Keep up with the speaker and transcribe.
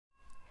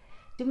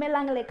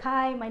Dumelang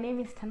lekai, my name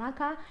is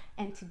Tanaka,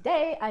 and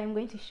today I am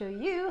going to show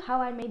you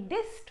how I made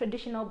this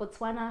traditional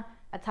Botswana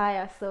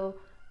attire. So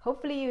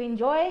hopefully you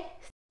enjoy.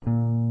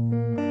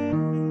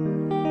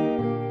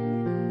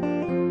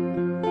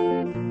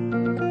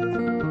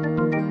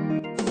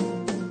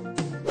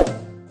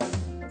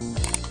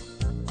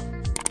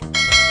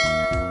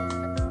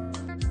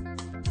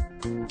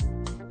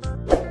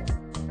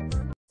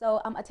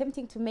 So I'm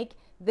attempting to make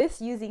this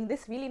using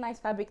this really nice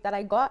fabric that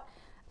I got.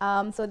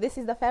 So this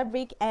is the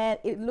fabric and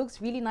it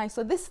looks really nice.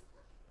 So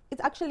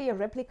it's actually a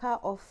replica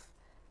of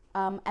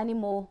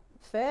animal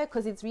fur,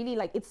 because it's really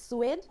like, it's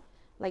suede,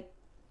 like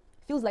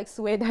feels like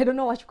suede. I don't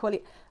know what you call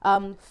it,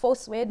 faux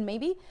suede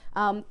maybe,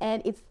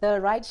 and it's the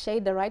right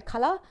shade, the right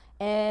color,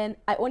 and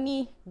I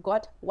only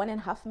got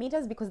 1.5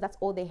 meters because that's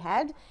all they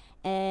had,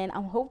 and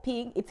I'm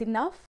hoping it's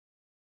enough.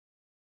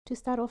 To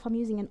start off, I'm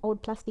using an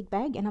old plastic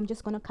bag and I'm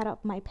just going to cut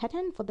out my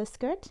pattern for the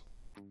skirt.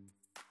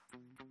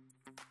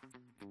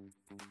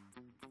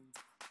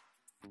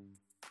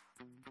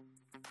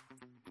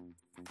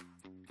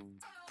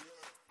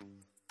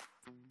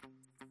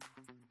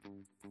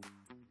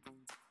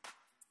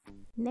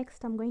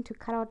 Next, I'm going to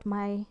cut out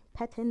my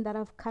pattern that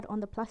I've cut on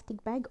the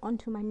plastic bag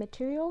onto my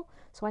material.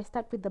 So I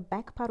start with the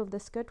back part of the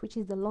skirt, which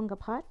is the longer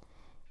part.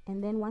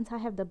 And then once I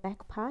have the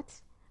back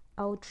part,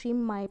 I'll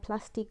trim my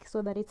plastic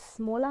so that it's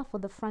smaller for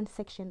the front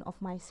section of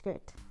my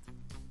skirt.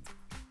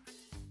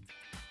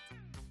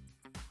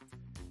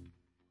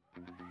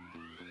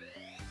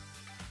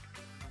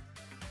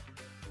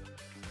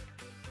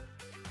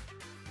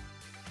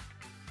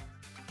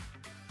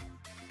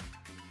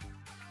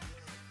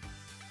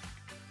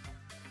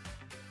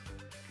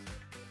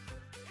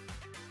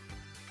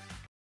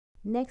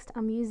 Next,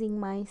 I'm using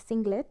my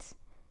singlet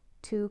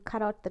to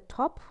cut out the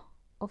top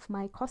of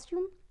my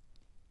costume.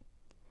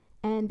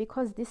 And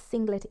because this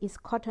singlet is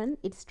cotton,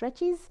 it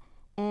stretches,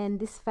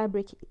 and this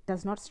fabric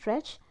does not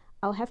stretch.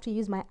 I'll have to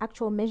use my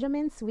actual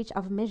measurements, which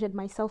I've measured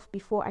myself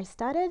before I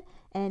started,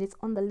 and it's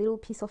on the little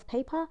piece of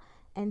paper.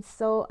 And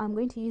so I'm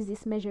going to use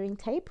this measuring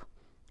tape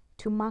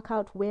to mark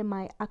out where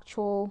my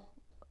actual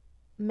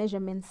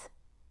measurements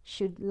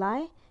should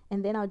lie,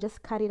 and then I'll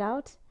just cut it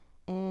out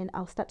and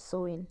I'll start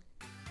sewing.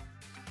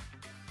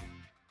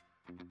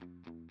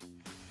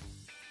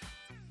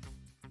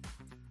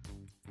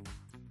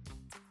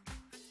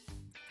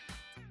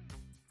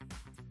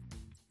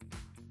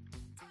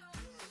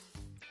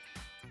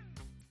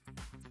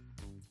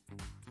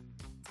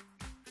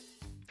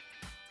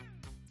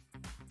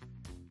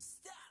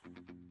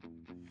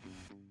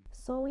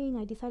 Sewing,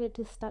 I decided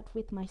to start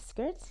with my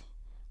skirt.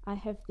 I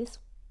have this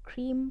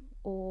cream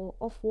or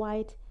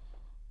off-white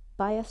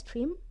bias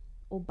trim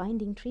or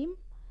binding trim,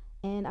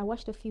 and I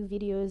watched a few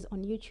videos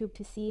on YouTube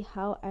to see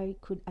how I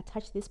could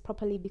attach this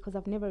properly, because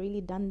I've never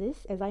really done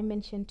this. As I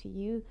mentioned to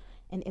you,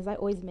 and as I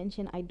always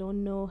mention, I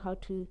don't know how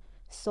to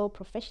sew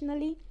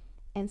professionally,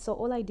 and so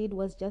all I did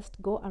was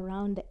just go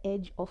around the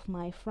edge of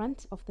my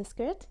front of the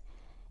skirt,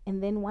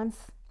 and then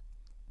once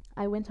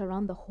I went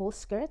around the whole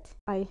skirt,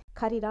 I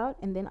cut it out,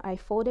 and then I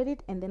folded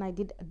it, and then I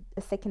did a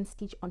second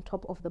stitch on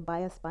top of the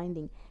bias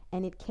binding,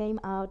 and it came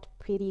out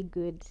pretty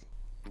good.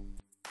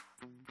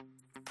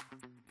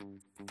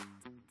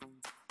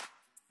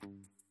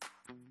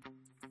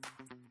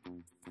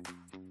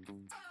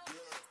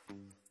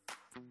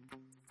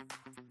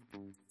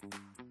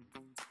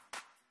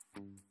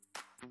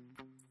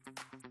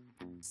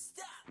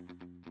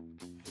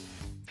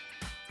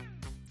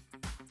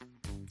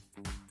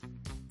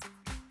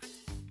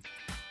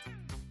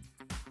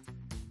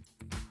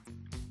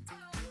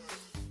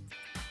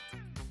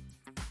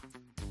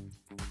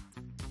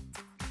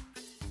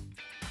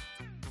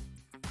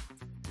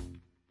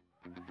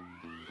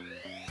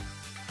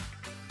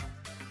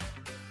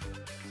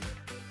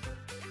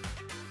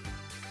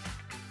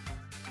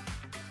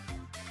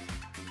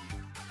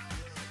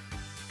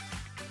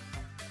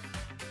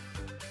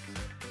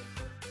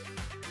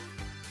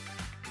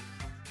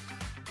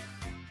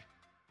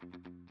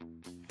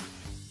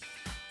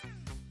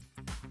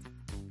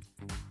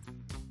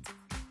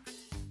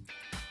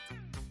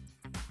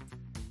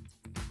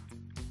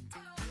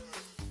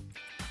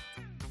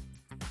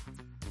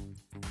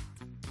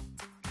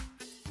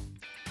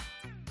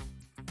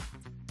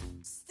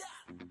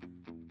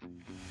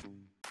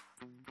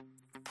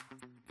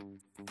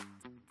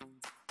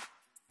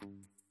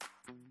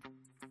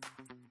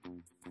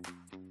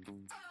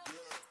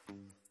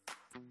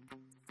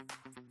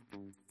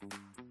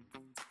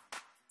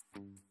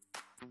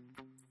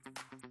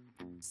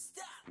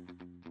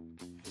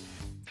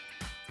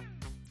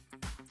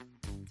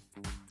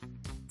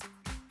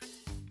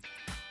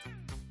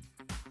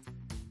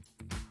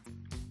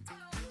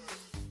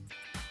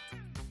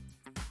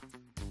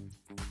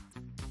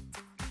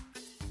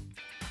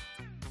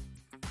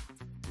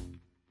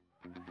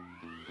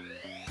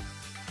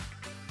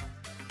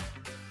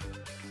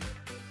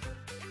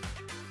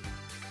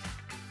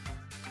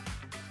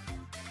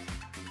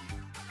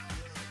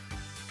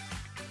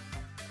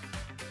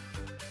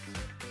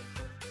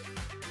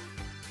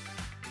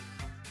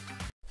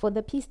 For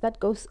the piece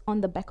that goes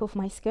on the back of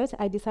my skirt,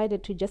 I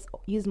decided to just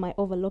use my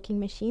overlocking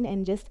machine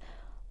and just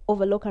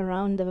overlock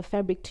around the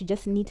fabric to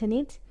just neaten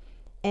it.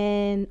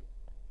 And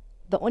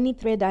the only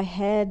thread I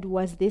had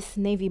was this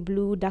navy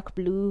blue, dark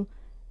blue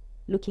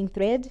looking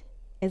thread.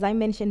 As I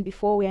mentioned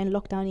before, we are in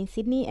lockdown in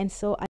Sydney, and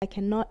so I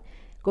cannot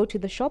go to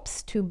the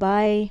shops to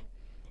buy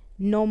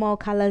normal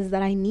colors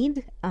that I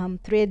need,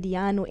 thread,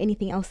 yarn, or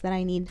anything else that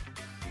I need.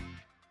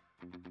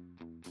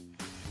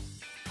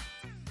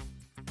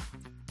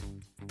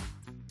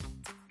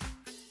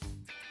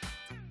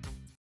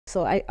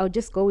 So I'll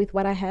just go with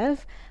what I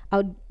have.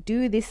 I'll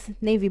do this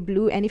navy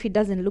blue, and if it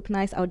doesn't look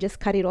nice, I'll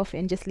just cut it off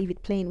and just leave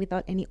it plain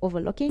without any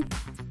overlocking.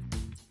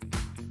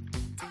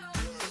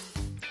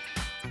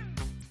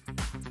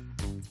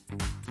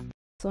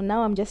 So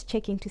now I'm just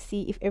checking to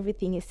see if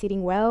everything is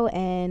sitting well,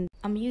 and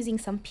I'm using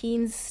some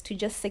pins to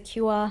just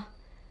secure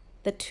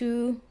the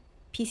two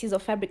pieces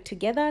of fabric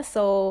together.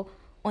 So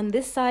on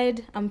this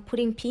side, I'm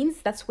putting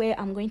pins. That's where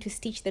I'm going to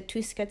stitch the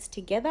two skirts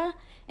together.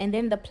 And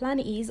then the plan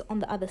is on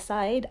the other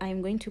side,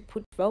 I'm going to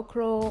put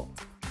Velcro.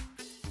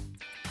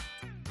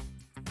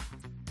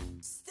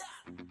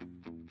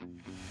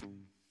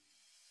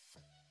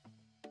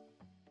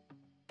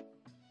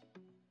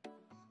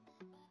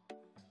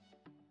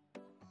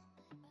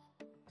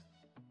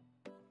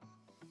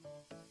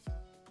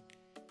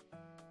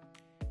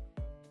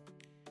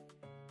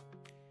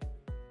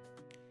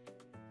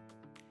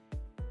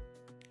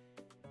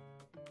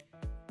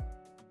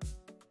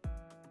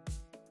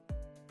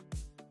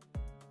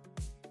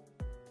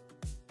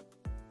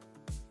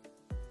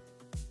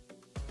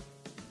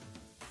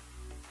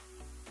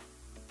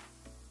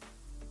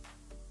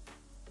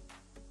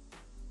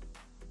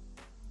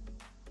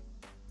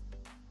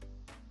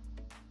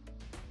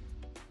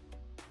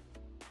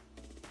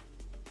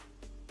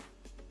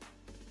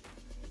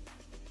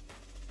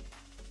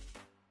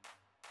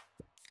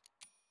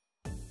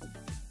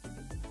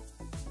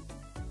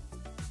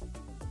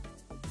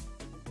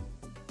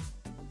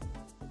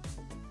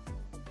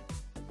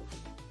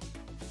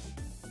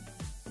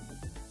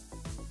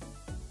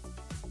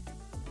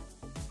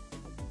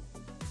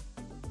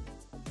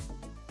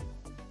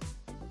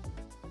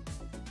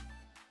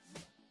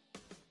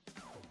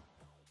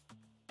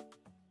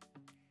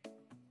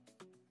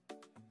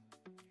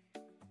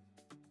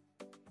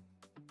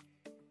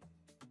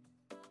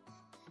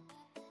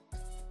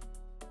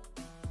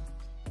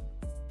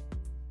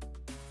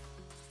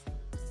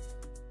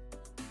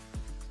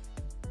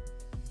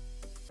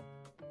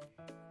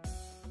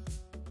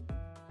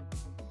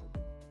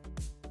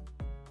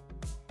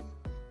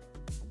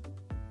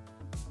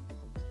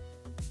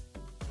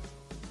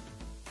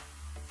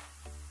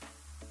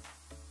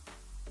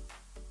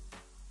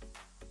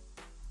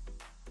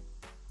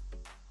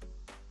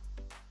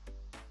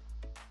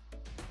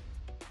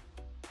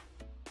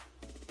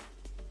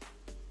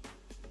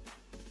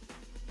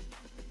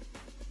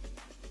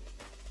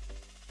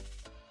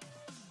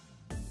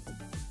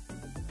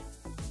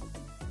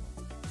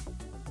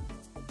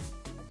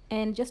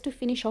 And just to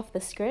finish off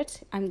the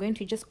skirt, I'm going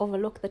to just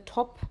overlock the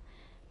top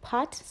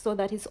part so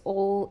that it's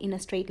all in a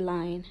straight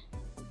line.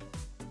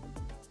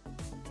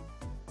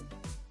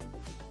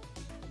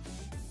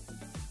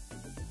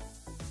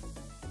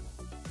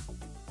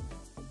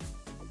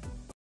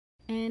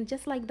 And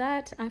just like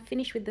that, I'm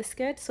finished with the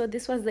skirt. So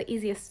this was the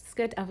easiest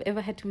skirt I've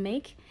ever had to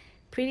make.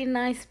 Pretty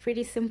nice,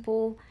 pretty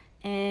simple,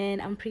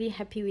 and I'm pretty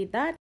happy with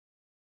that.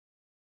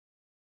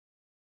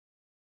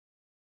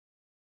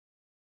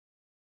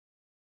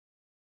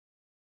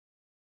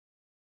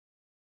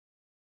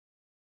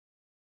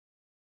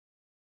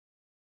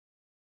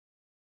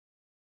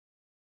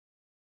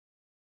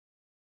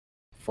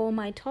 For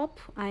my top,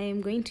 I am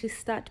going to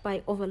start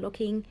by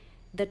overlocking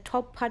the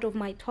top part of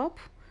my top,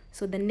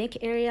 so the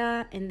neck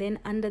area and then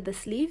under the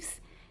sleeves.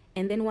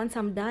 And then once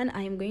I'm done,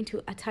 I am going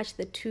to attach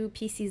the two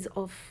pieces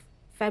of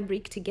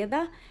fabric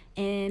together,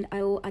 and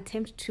I will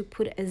attempt to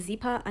put a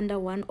zipper under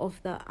one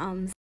of the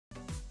arms.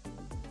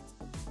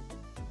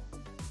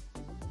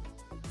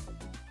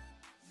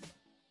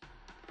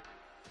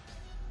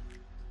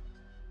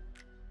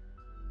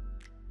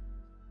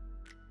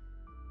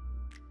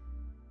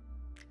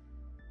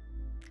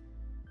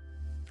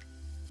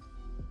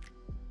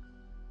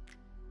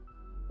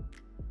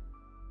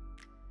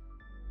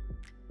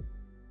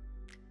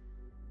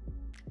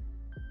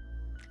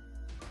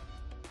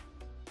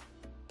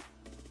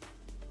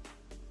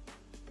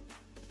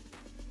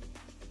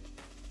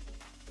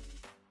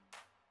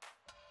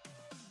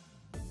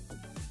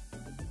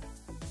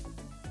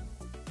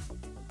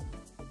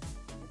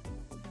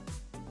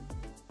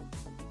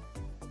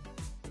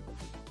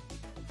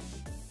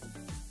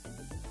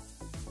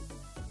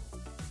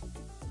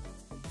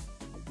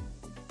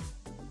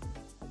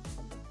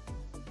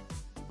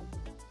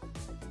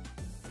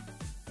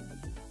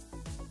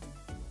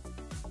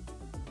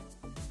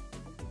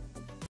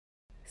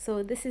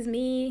 So this is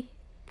me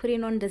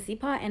putting on the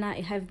zipper, and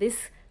I have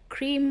this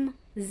cream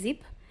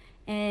zip,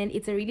 and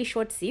it's a really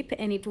short zip,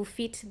 and it will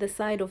fit the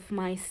side of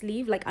my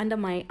sleeve, like under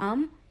my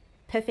arm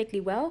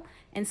perfectly well.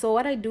 And so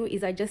what I do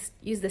is I just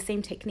use the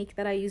same technique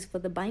that I use for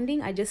the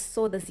binding. I just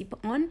sew the zip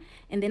on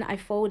and then I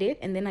fold it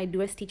and then I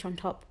do a stitch on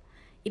top.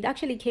 It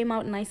actually came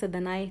out nicer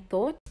than I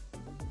thought.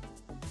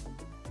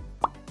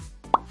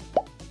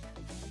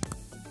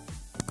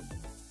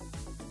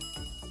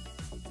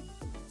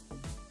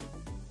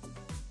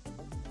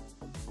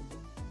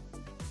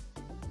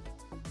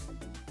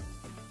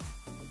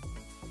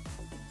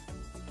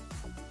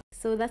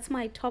 So that's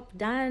my top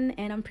done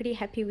and I'm pretty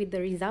happy with the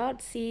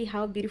result. See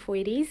how beautiful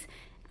it is.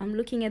 I'm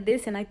looking at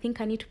this and I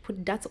think I need to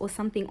put dots or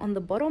something on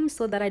the bottom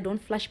so that I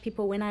don't flash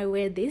people when I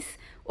wear this.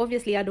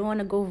 Obviously, I don't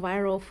want to go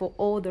viral for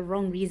all the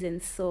wrong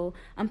reasons. So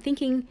I'm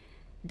thinking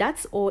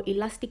dots or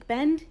elastic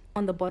band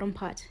on the bottom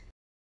part.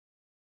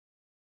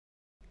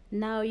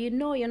 Now, you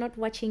know you're not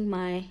watching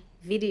my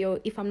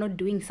video if I'm not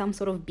doing some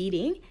sort of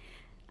beading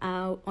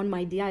on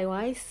my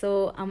DIY.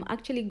 So I'm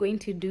actually going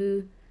to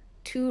do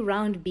 2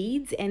 round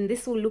beads, and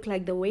this will look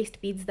like the waist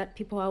beads that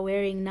people are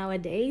wearing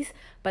nowadays,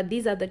 but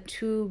these are the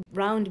 2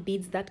 round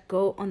beads that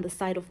go on the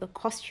side of the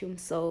costume.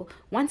 So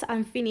once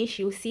I'm finished,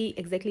 you'll see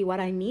exactly what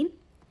I mean.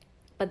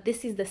 But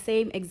this is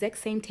the exact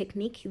same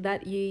technique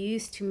that you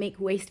use to make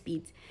waist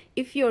beads.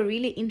 If you're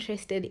really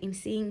interested in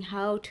seeing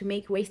how to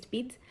make waist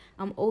beads,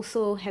 I'm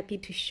also happy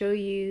to show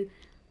you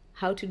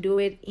how to do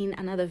it in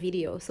another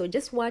video. So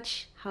just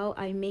watch how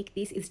I make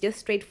this. It's just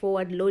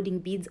straightforward loading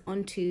beads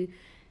onto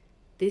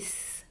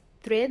this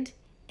thread,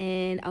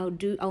 and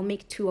I'll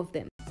make 2 of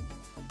them.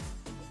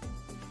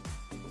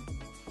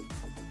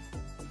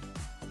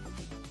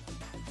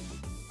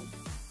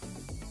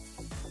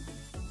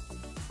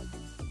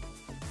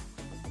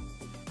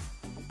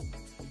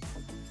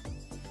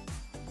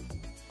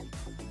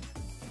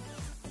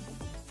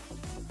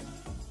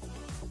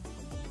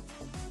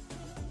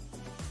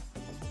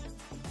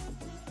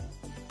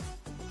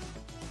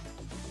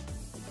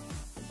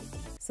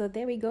 So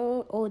there we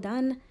go, all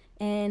done.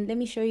 And let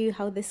me show you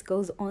how this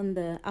goes on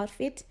the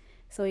outfit.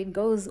 So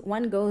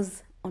one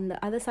goes on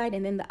the other side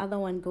and then the other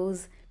one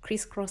goes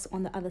crisscross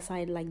on the other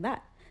side like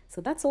that. So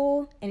that's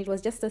all, and it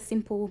was just a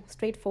simple,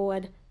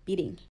 straightforward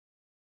beading.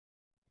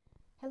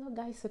 Hello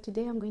guys, so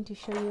today I'm going to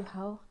show you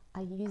how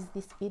I use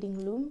this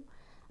beading loom.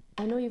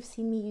 I know you've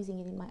seen me using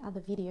it in my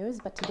other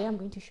videos, but today I'm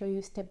going to show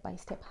you step by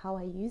step how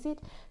I use it.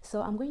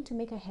 So I'm going to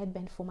make a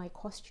headband for my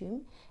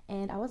costume,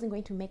 and I wasn't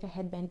going to make a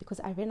headband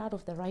because I ran out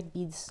of the right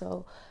beads.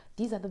 So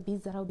these are the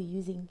beads that I'll be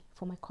using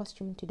for my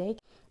costume today,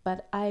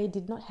 but I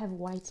did not have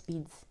white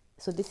beads.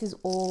 So this is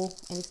all,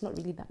 and it's not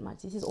really that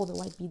much. This is all the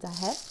white beads I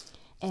have,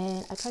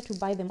 and I tried to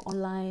buy them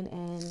online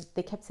and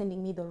they kept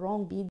sending me the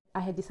wrong beads. I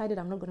had decided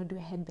I'm not going to do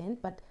a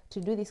headband, but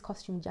to do this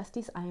costume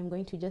justice, I am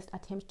going to just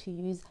attempt to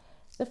use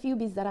the few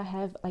beads that I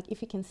have. Like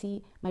if you can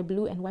see, my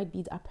blue and white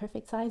beads are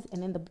perfect size,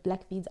 and then the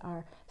black beads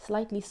are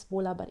slightly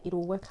smaller, but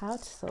it'll work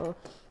out. So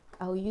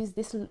I'll use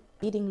this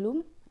beading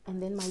loom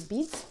and then my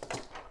beads,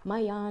 my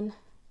yarn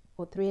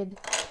or thread.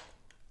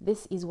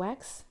 This is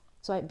wax.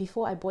 So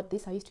before I bought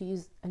this, I used to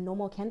use a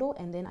normal candle,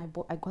 and then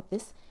I got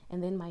this,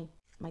 and then my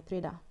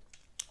threader.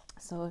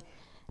 So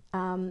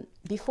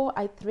before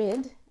I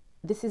thread,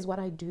 this is what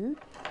I do.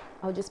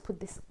 I'll just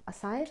put this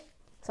aside.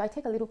 So I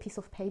take a little piece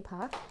of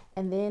paper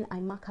and then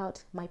I mark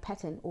out my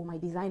pattern or my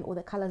design or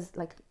the colors,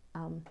 like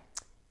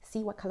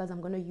see what colors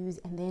I'm going to use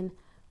and then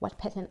what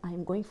pattern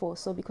I'm going for.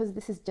 So because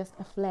this is just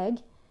a flag,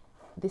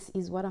 this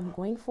is what I'm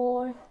going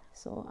for.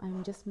 So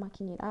I'm just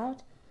marking it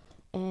out.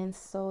 And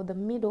so the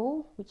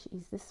middle, which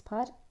is this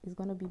part, is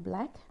going to be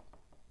black.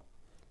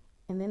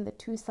 And then the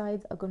 2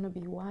 sides are going to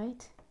be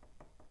white.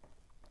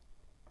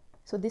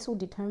 So this will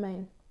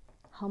determine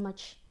how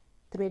much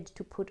thread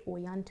to put or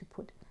yarn to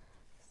put.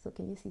 So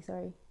can you see?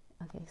 Sorry.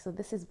 Okay, so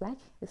this is black,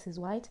 this is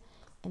white,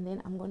 and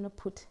then I'm going to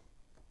put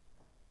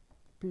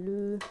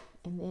blue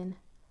and then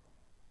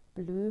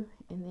blue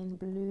and then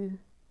blue,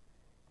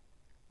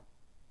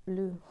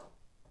 blue.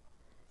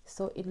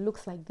 So it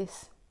looks like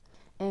this.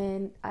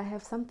 And I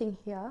have something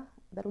here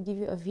that will give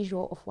you a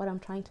visual of what I'm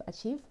trying to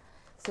achieve.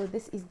 So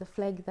this is the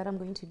flag that I'm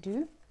going to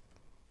do.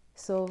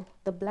 So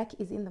the black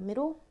is in the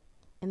middle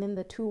and then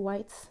the 2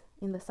 whites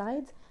in the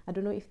sides. I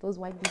don't know if those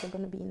white beads are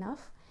going to be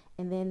enough.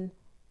 And then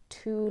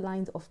 2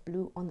 lines of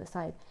blue on the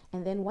side.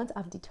 And then once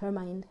I've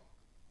determined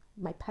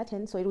my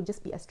pattern, so it will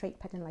just be a straight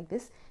pattern like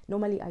this.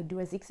 Normally I do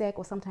a zigzag,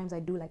 or sometimes I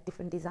do like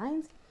different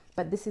designs,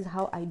 but this is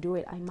how I do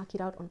it. I mark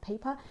it out on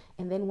paper,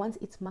 and then once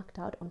it's marked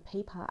out on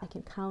paper, I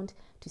can count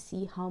to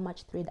see how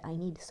much thread I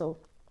need. So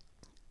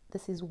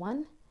this is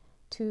 1,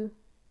 2,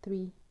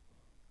 3,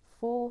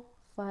 4,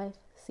 5,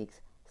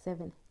 6,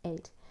 7,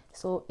 8.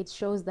 So it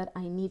shows that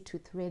I need to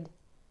thread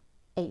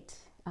 8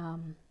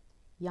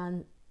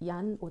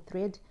 yarn or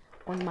thread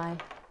on my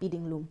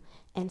beading loom.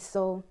 And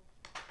so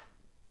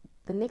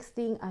the next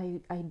thing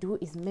I do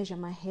is measure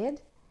my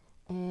head,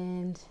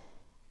 and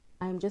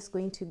I'm just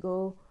going to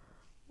go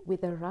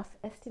with a rough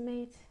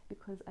estimate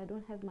because I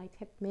don't have my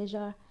tape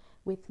measure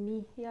with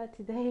me here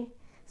today.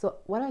 So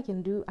what I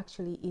can do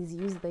actually is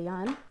use the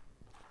yarn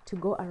to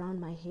go around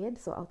my head.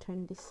 So I'll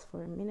turn this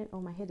for a minute.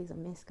 Oh, my head is a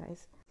mess,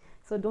 guys.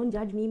 So don't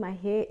judge me. My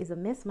hair is a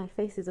mess, my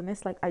face is a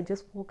mess, like I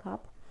just woke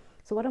up.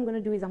 So what I'm going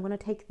to do is I'm going to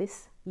take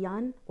this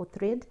yarn or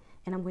thread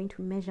and I'm going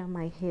to measure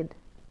my head.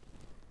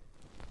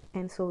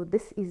 And so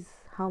this is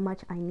how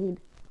much I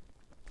need,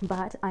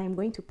 but I am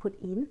going to put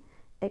in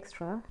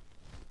extra.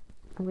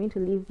 I'm going to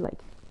leave like,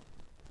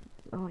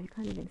 oh, you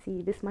can't even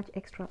see, this much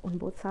extra on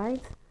both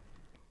sides,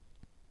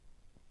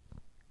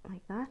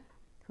 like that.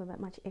 So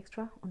that much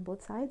extra on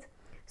both sides,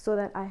 so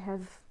that I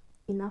have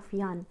enough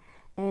yarn.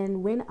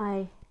 And when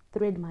I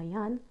thread my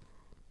yarn,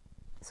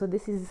 so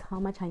this is how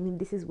much I need,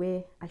 this is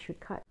where I should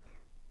cut.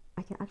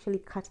 I can actually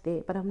cut there,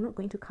 but I'm not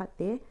going to cut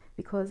there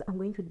because I'm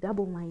going to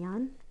double my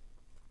yarn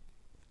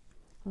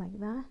like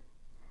that.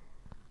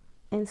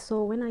 And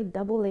so when I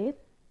double it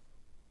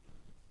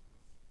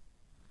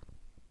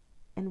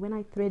and when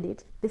I thread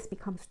it, this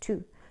becomes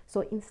 2.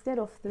 So instead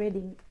of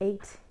threading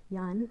 8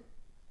 yarn,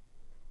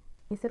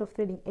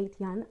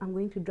 I'm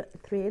going to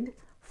thread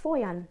 4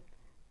 yarn.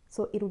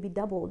 So it will be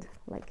doubled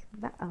like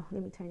that. Oh,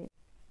 let me turn it.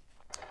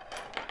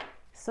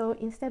 So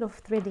instead of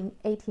threading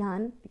 8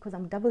 yarn, because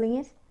I'm doubling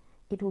it,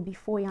 it will be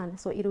 4 yarn.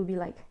 So it will be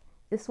like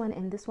this one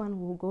and this one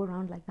will go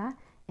around like that,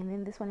 and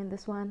then this one and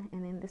this one,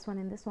 and then this one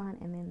and this one,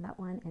 and then that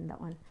one and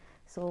that one.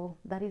 So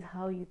that is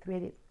how you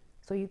thread it.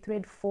 So you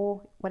thread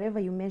 4, whatever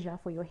you measure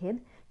for your head,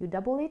 you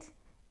double it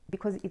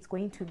because it's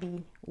going to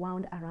be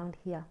wound around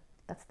here.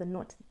 That's the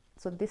knot.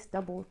 So this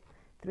double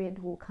thread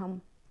will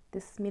come,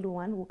 this middle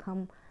one will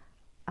come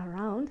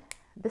around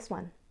this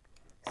one.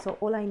 So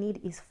all I need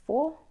is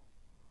 4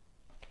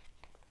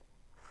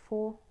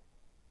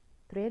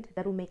 thread.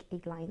 That will make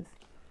 8 lines.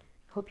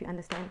 Hope you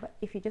understand, but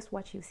if you just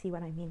watch, you see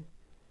what I mean.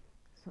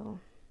 So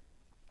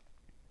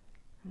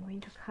I'm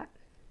going to cut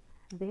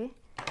there.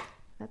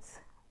 That's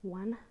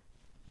 1.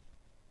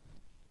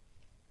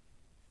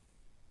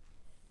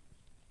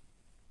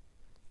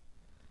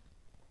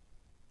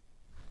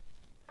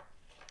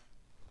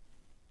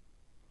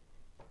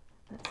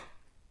 That's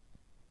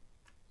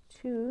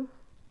 2.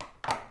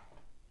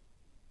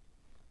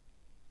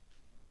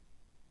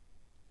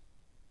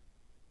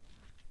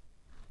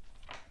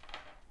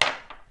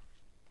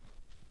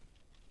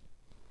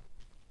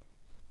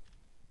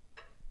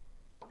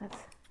 That's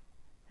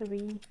 3,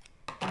 and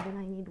then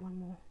I need 1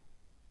 more.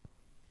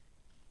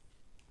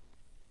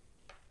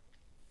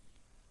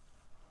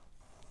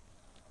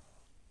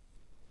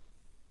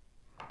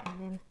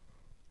 And then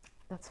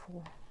that's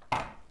 4.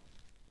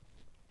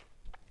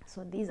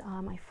 So these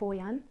are my 4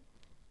 yarn,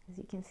 as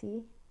you can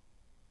see.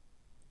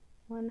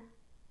 1,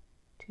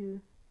 2,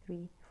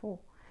 3, 4.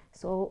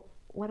 So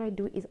what I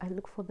do is I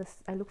look for this.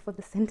 I look for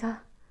the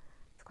center.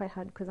 It's quite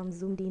hard because I'm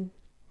zoomed in,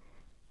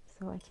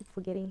 so I keep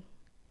forgetting.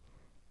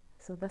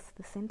 So that's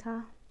the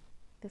center,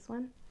 this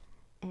one,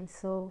 and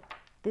so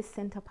this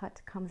center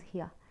part comes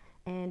here.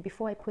 And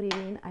before I put it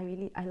in,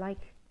 I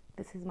like,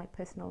 this is my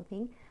personal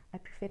thing, I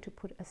prefer to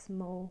put a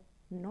small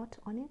knot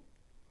on it.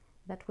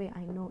 That way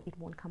I know it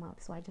won't come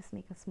out. So I just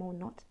make a small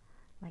knot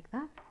like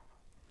that,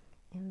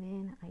 and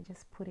then I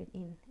just put it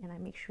in, and I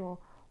make sure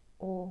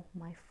all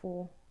my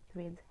 4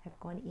 threads have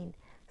gone in.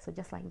 So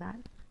just like that.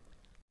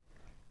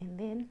 And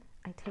then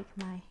I take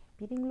my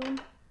beading loom,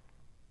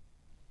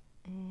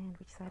 and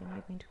which side am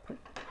I going to put?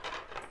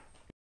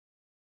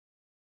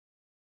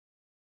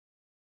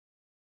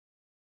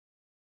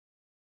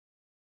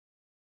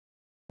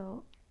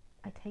 So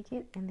I take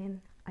it and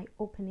then I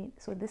open it.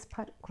 So this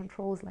part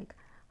controls like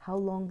how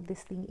long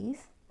this thing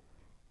is,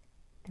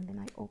 and then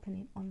I open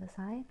it on the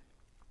side.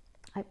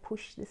 I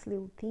push this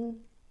little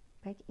thing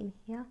back in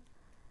here,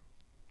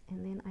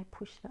 and then I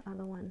push the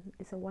other one.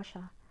 It's a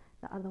washer,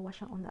 the other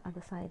washer on the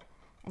other side.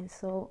 And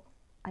so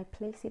I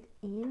place it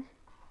in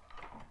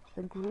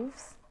the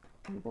grooves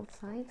on both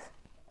sides,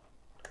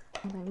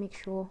 and I make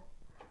sure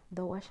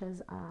the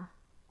washers are,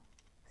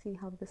 see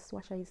how this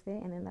washer is there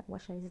and then that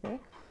washer is there,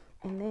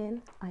 and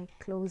then I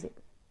close it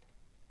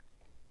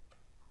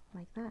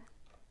like that.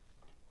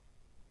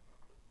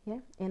 Yeah,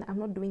 and I'm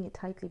not doing it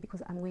tightly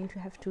because I'm going to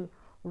have to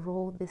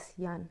roll this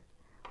yarn.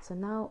 So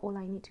now all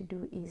I need to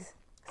do is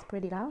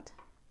spread it out,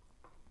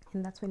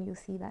 and that's when you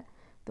see that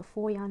the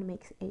 4 yarn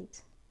makes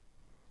 8.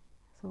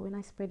 So when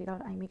I spread it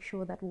out, I make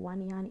sure that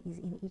 1 yarn is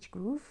in each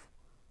groove.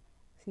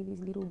 See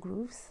these little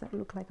grooves that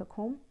look like a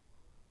comb?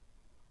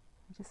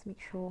 I just make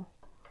sure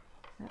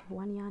that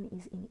 1 yarn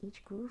is in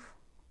each groove.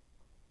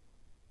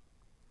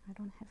 I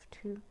don't have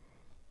 2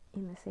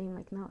 in the same,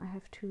 like now I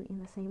have 2 in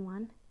the same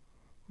one,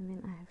 and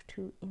then I have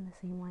 2 in the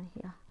same one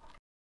here.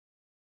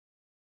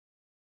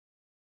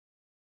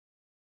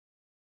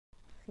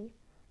 See?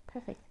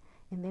 Perfect.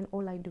 And then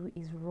all I do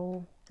is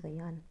roll the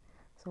yarn.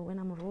 So when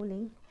I'm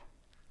rolling,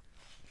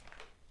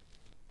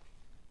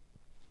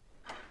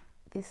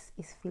 this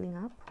is filling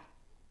up.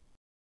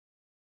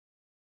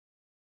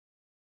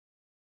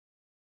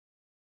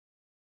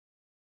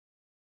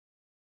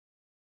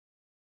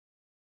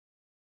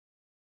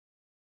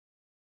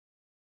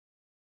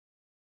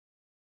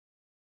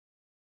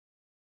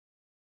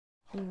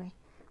 Anyway,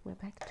 we're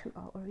back to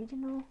our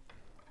original,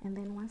 and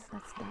then once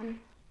that's done,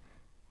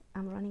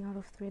 I'm running out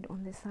of thread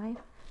on this side.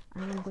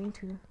 I am going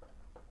to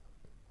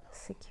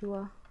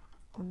secure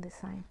on this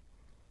side.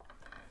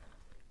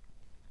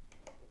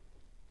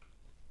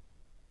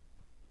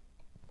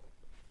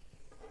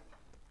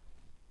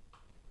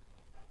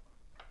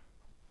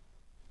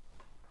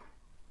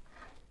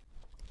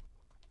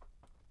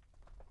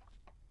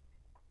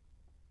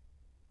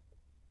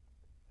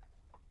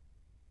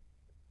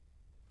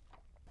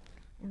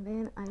 And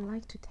then I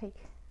like to take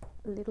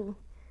a little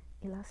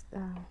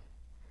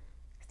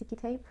sticky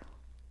tape,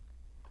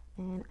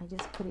 and I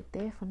just put it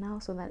there for now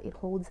so that it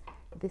holds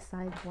this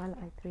side while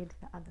I thread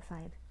the other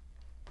side.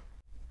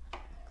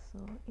 So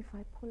if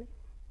I pull it,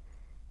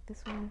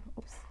 this one,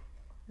 oops,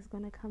 is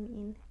gonna come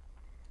in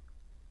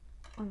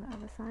on the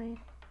other side.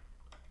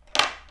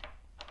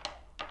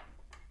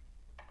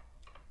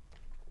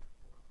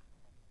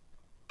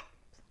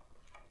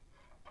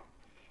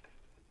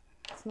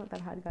 It's not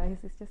that hard, guys.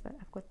 It's just that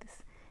I've got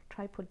this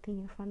tripod thing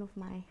in front of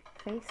my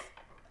face,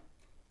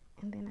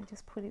 and then I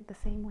just put it the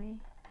same way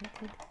I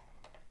did,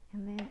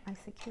 and then I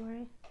secure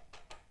it.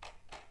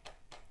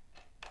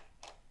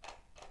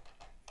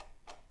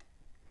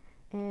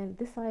 And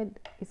this side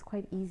is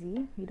quite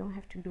easy, you don't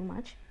have to do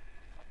much,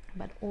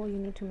 but all you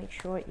need to make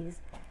sure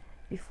is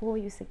before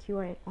you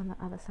secure it on the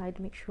other side,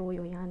 make sure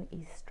your yarn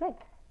is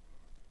straight.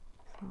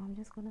 So I'm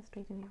just gonna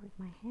straighten it with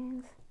my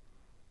hands.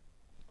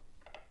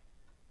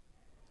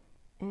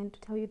 And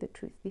to tell you the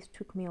truth, this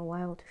took me a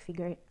while to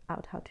figure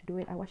out how to do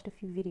it. I watched a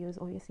few videos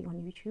obviously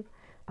on YouTube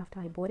after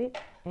I bought it,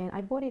 and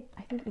I bought it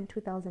I think in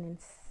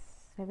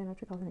 2007 or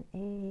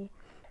 2008,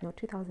 no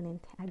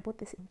 2010. I bought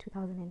this in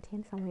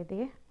 2010, somewhere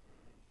there,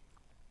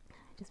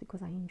 just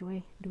because I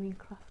enjoy doing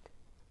craft.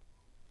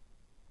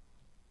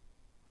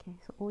 Okay,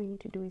 so all you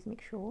need to do is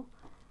make sure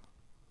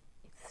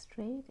it's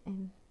straight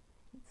and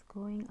it's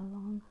going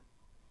along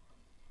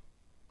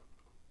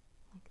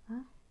like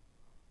that.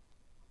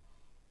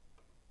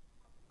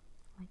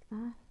 Like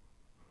that.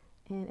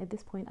 And at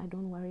this point I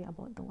don't worry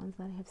about the ones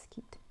that I have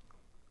skipped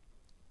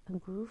a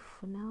groove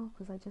for now,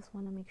 because I just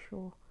want to make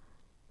sure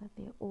that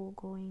they're all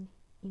going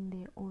in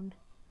their own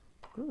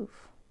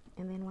groove.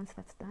 And then once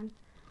that's done,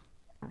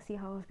 I'll see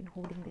how I've been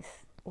holding this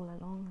all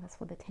along. That's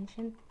for the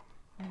tension.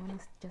 I want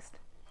to just,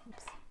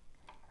 oops,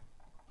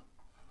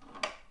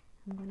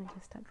 I'm gonna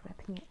just start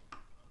wrapping it,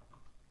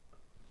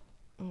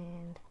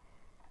 and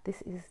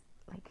this is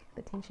like,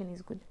 the tension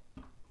is good.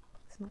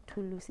 It's not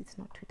too loose, it's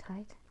not too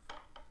tight.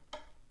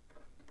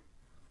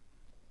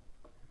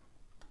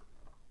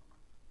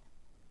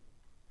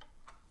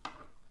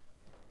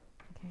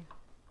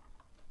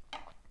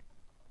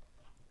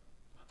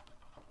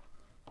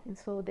 And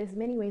so there's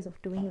many ways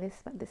of doing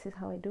this, but this is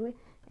how I do it.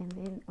 And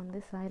then on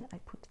this side I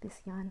put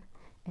this yarn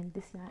and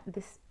this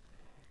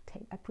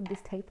tape. I put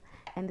this tape,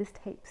 and this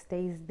tape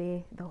stays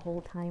there the whole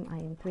time I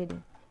am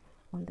threading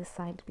on this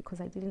side, because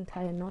I didn't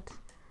tie a knot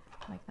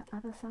like the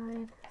other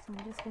side. So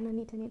I'm just gonna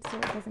neaten it so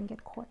it doesn't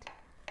get caught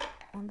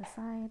on the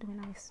side when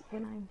I'm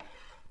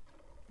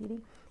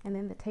threading. And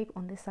then the tape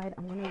on this side,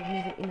 I'm gonna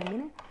remove it in a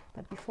minute,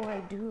 but before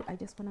I do, I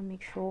just want to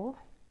make sure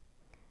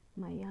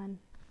my yarn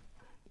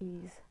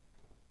is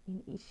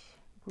in each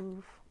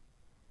groove.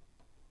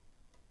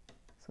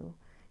 So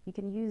you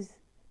can use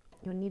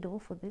your needle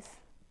for this.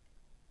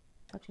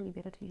 It's actually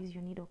better to use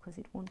your needle because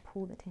it won't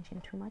pull the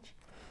tension too much.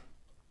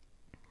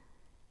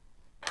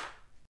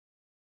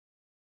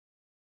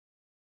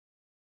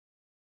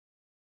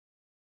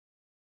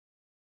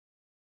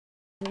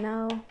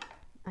 Now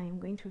I am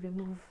going to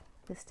remove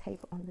this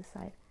tape on this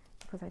side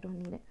because I don't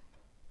need it.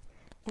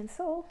 And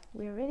so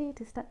we're ready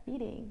to start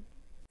beading.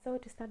 So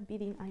to start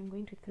beading, I'm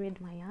going to thread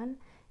my yarn,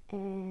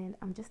 and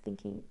I'm just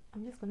thinking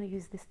I'm just going to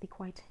use this thick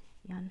white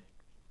yarn.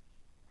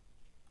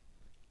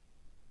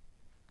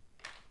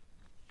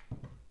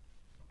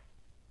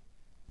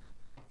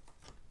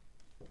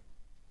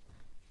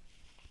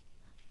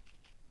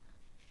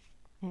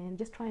 And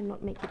just try and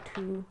not make it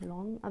too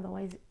long,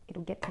 otherwise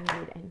it'll get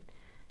tangled and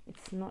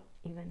it's not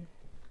even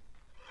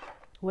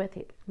worth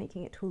it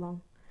making it too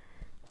long.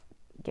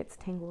 It gets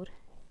tangled.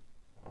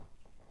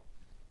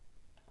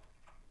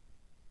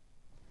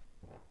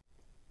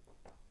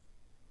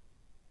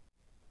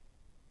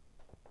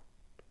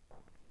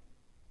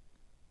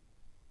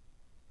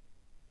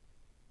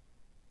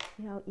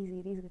 See how easy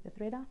it is with the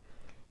threader.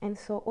 And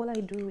so all I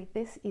do with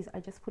this is I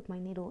just put my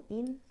needle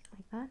in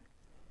like that,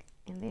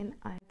 and then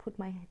I put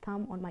my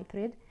thumb on my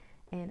thread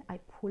and I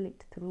pull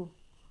it through.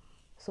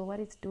 So what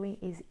it's doing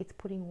is it's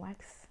putting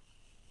wax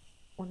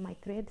on my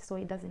thread so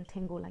it doesn't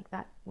tangle like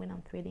that when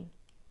I'm threading.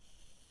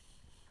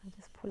 I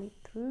just pull it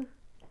through,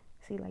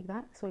 see, like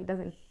that, so it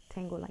doesn't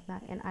tangle like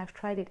that. And I've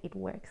tried it, it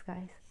works,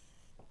 guys,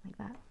 like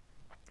that.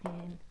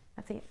 And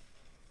that's it.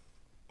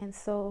 And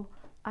so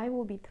I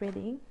will be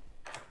threading,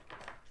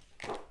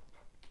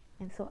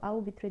 and so I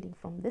will be threading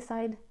from this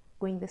side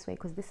going this way,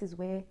 because this is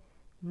where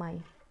my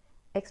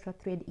extra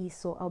thread is.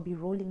 So I'll be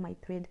rolling my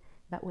thread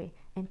that way.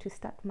 And to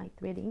start my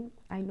threading,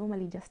 I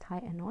normally just tie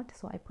a knot.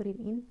 So I put it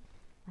in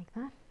like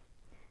that,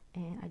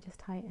 and I just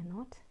tie a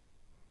knot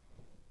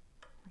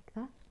like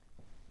that.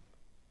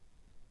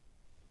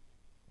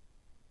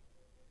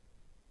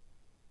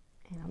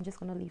 And I'm just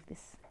gonna leave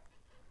this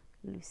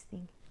loose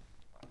thing.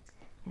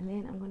 And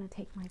then I'm going to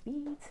take my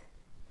beads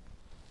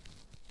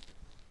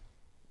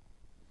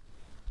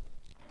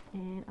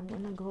and I'm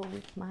going to go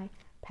with my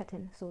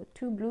pattern. So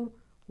 2 blue,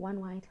 1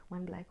 white,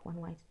 1 black, 1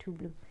 white, 2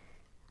 blue.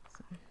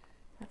 So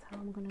that's how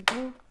I'm going to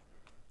go.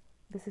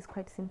 This is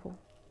quite simple.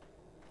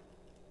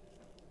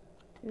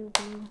 2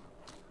 blue,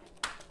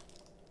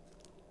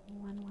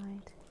 1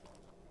 white,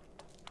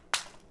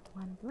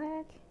 1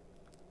 black,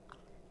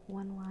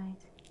 1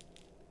 white,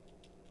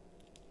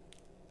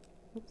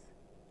 oops,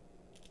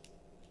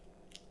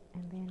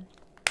 and then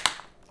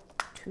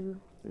 2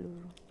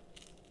 blue.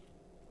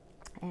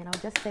 And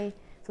I'll just say,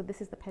 so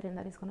this is the pattern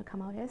that is going to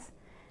come out as.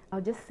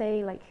 I'll just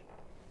say, like,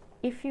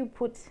 if you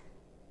put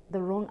the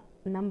wrong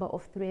number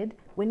of thread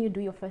when you do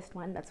your first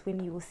one, that's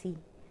when you will see.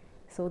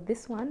 So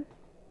this one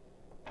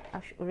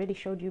I've already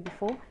showed you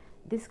before.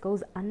 This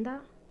goes under,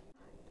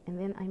 and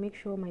then I make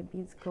sure my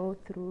beads go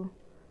through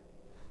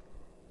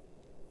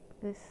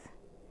this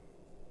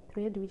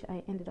thread, which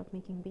I ended up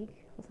making big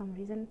for some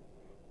reason.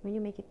 When you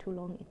make it too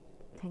long, it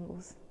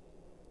tangles.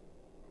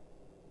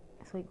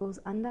 So it goes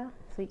under,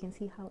 so you can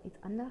see how it's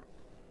under.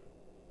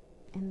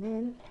 And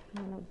then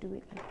I'm gonna do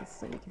it like this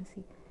so you can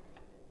see.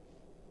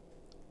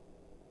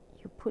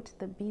 You put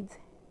the beads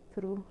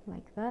through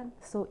like that,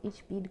 so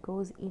each bead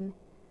goes in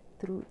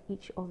through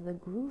each of the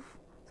groove.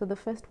 So the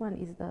first one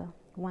is the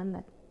one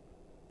that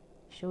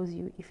shows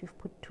you if you've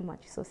put too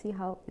much. So see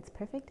how it's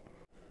perfect?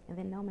 And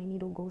then now my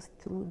needle goes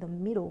through the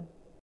middle.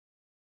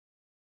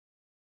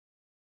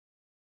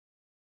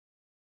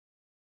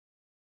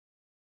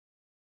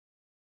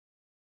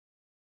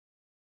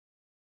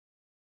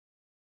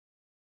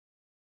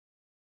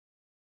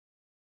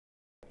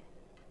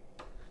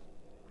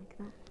 Like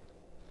that.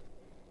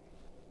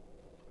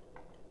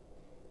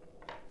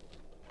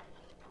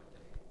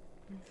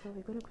 And so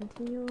we're going to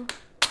continue.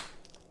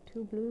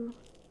 2 blue.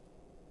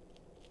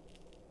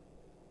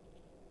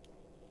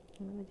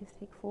 I'm going to just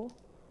take 4 so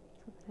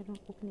that I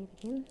don't open it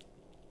again.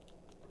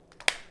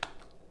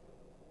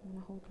 I'm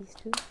going to hold these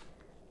 2.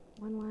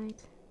 1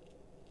 white,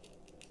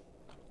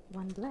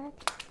 1 black,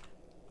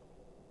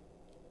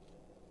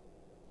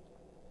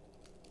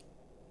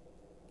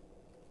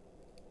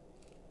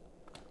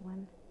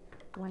 1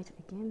 white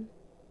again,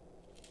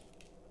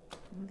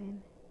 and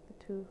then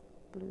the 2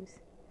 blues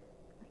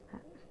like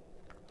that.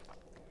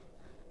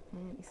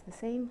 And it's the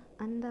same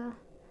under.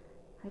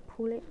 I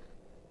pull it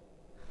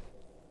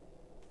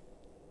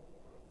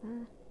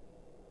and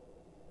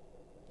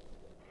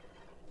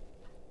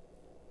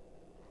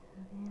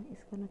then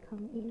it's gonna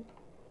come in.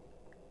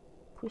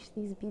 Push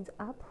these beads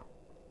up.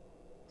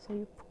 So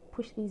you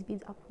push these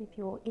beads up with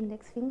your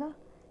index finger,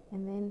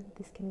 and then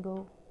this can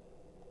go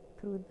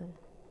through the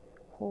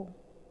hole.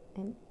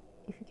 And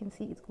if you can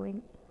see, it's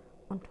going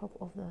on top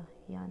of the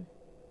yarn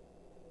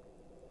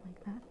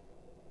like that.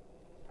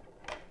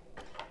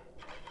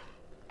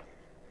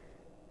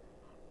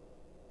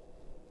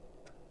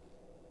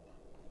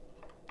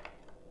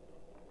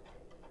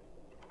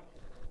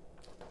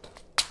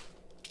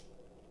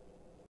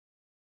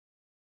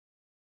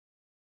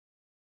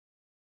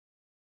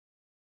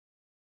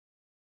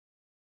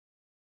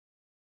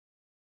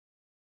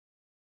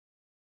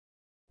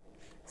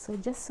 So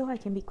just so I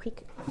can be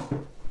quick,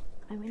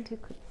 I went to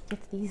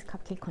get these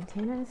cupcake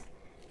containers,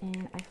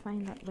 and I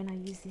find that when I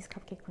use these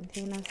cupcake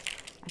containers,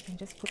 I can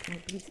just put my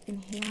beads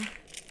in here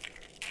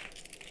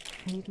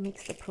and it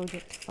makes the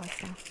project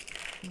faster.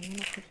 I'm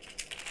gonna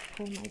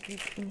pour my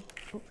beads in.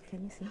 Oh,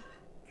 can you see?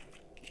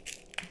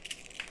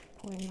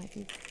 Pouring my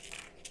beads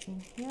in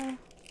here.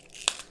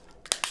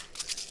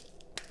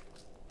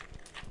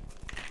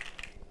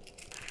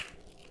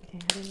 Okay,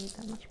 I don't need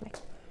that much black,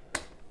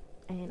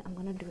 and I'm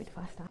gonna do it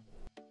faster.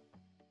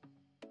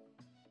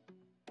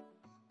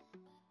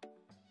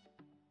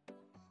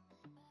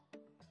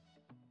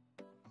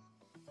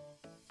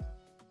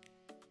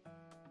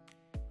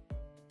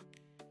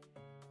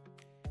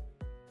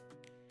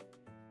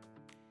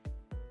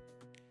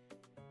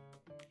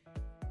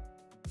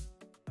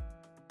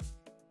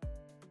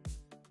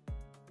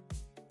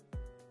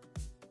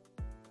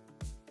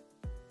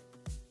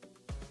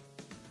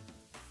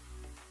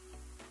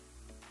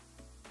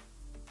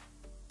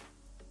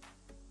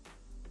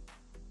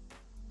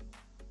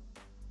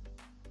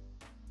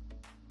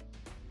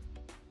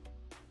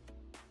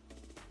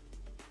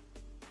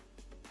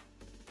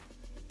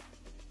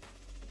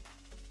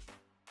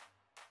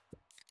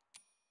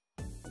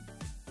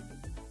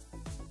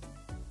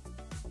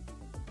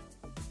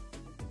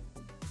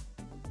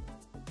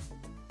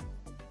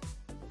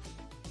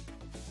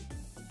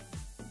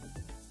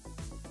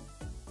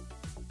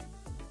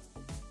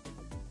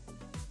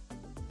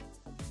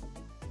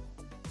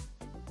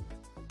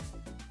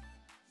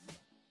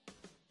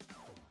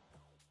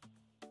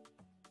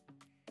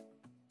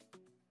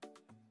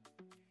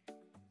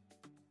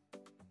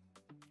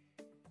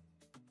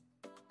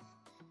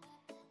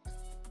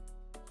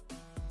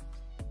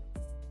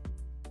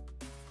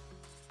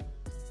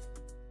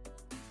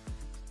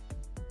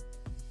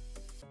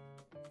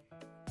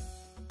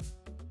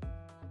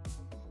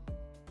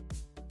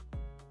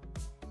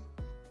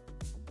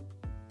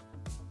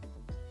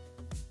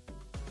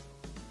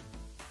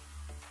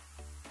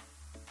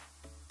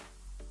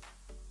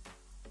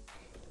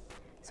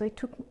 So it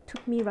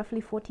took me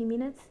roughly 40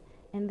 minutes,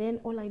 and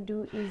then all I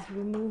do is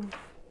remove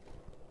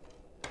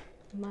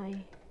my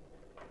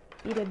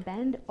beaded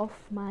band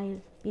off my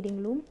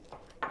beading loom,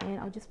 and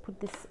I'll just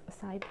put this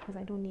aside because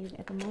I don't need it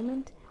at the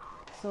moment.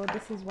 So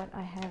this is what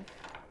I have,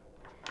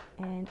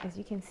 and as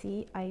you can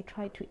see, I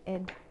tried to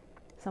add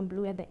some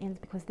blue at the ends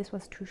because this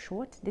was too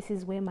short. This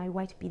is where my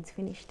white beads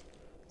finished,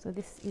 so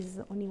this is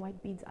the only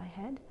white beads I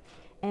had.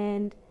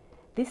 And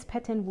this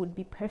pattern would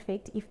be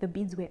perfect if the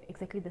beads were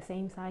exactly the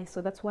same size. So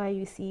that's why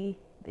you see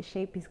the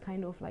shape is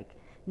kind of like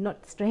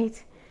not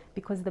straight,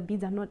 because the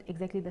beads are not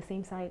exactly the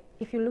same size.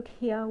 If you look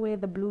here where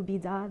the blue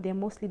beads are, they're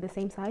mostly the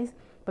same size,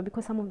 but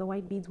because some of the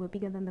white beads were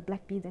bigger than the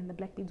black beads and the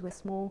black beads were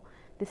small,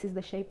 this is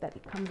the shape that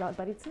it comes out.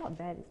 But it's not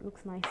bad, it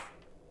looks nice.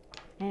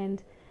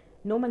 And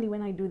normally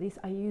when I do this,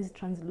 I use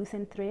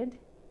translucent thread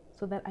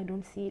so that I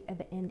don't see it at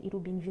the end. It will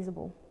be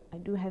invisible. I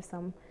do have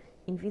some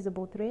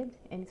invisible thread,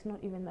 and it's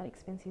not even that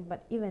expensive,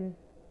 but even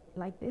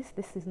like this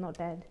is not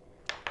bad.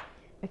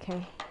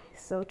 Okay,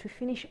 so to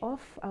finish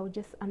off, I'll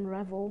just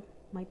unravel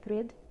my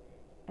thread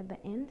at the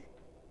end,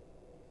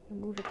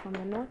 remove it from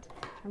the knot.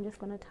 I'm just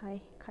gonna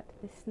cut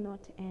this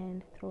knot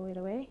and throw it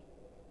away.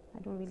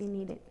 I don't really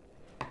need it.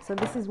 So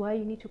this is why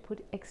you need to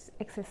put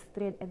excess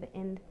thread at the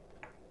end,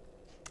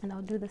 and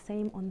I'll do the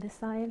same on this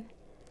side.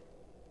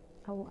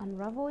 I will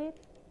unravel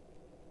it,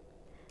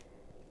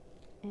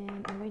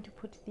 and I'm going to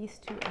put these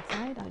two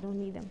aside. I don't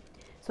need them.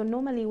 So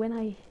normally when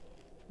I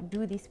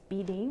do this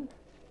beading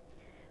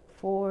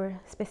for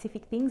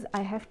specific things,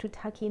 I have to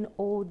tuck in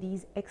all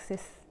these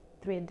excess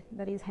thread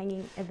that is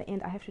hanging at the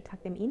end. I have to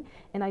tuck them in,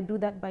 and I do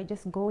that by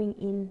just going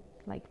in,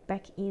 like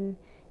back in,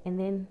 and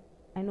then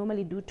I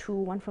normally do two,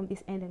 one from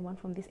this end and one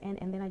from this end,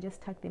 and then I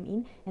just tuck them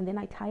in, and then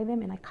I tie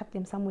them and I cut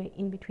them somewhere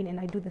in between, and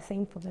I do the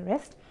same for the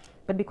rest.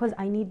 But because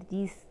I need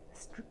these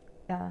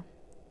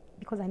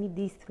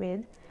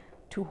thread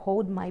to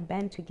hold my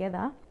band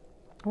together,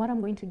 what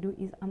I'm going to do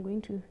is I'm going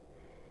to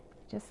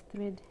just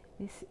thread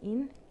this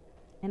in,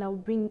 and I'll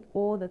bring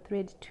all the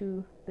thread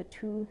to the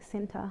two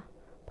center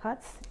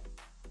parts.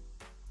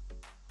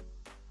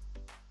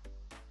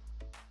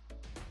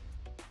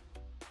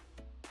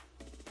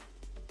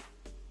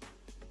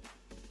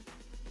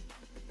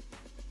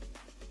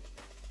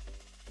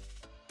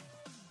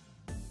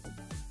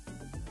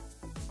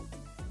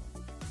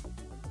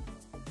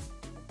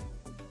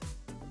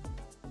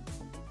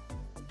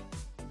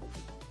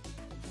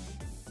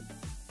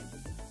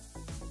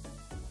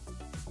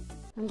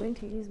 I'm going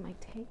to use my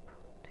tape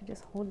to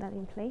just hold that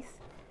in place.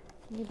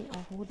 Maybe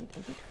I'll hold it a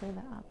bit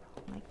further up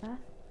like that.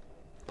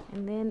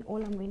 And then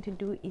all I'm going to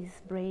do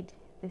is braid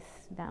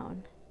this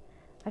down.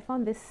 I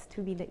found this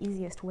to be the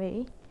easiest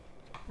way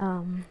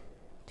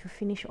to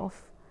finish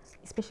off,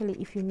 especially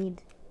if you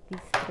need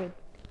this thread,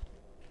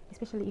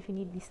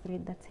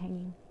 that's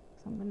hanging.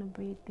 So I'm going to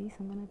braid this.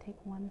 I'm going to take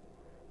one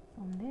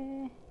from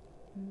there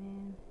and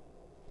then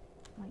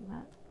like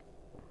that.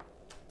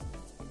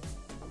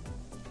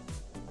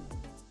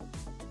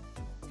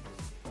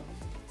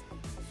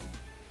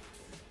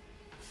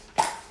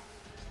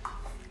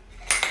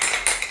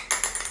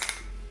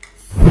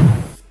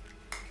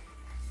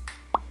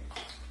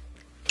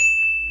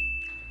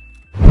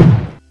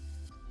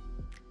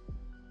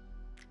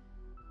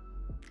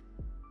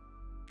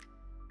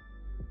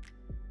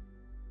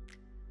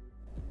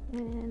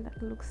 And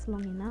that looks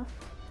long enough,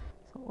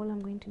 so all I'm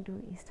going to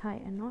do is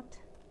tie a knot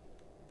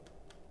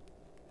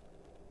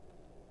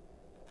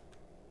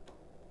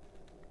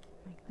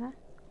like that,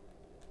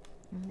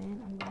 and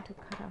then I'm going to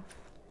cut off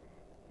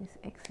this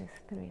excess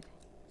thread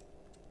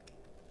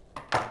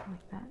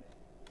like that.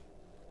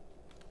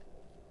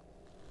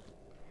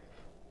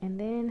 And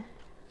then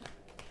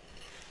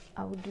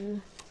I'll do,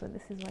 so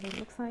this is what it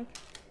looks like,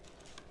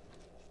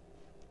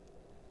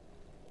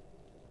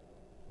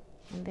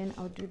 and then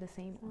I'll do the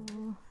same.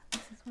 Oh,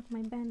 this is what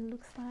my band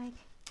looks like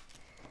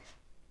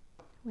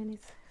when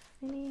it's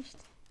finished.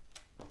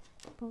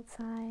 Both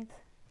sides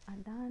are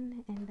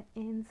done and the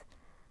ends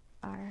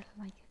are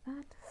like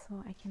that,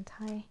 so I can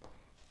tie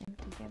them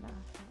together.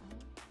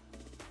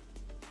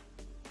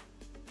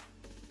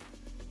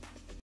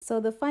 So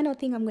the final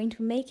thing I'm going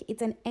to make,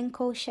 it's an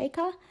ankle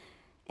shaker,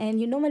 and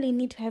you normally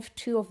need to have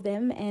two of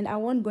them, and I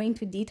won't go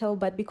into detail,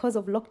 but because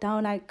of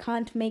lockdown I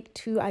can't make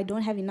two. I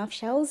don't have enough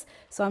shells,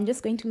 so I'm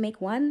just going to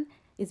make one.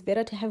 It's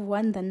better to have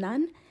one than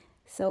none.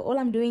 So all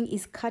I'm doing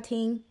is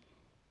cutting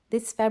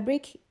this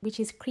fabric, which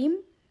is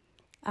cream,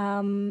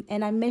 and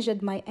I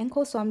measured my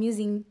ankle, so I'm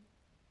using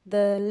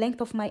the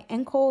length of my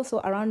ankle, so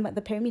around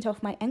the perimeter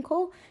of my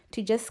ankle,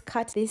 to just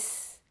cut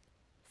this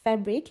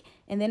fabric.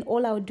 And then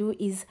all I'll do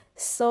is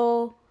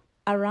sew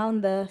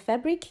around the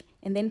fabric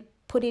and then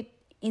put it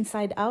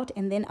inside out,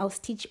 and then I'll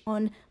stitch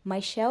on my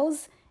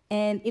shells,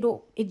 and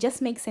it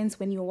just makes sense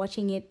when you're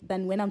watching it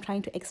than when I'm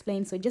trying to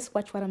explain. So just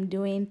watch what I'm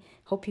doing.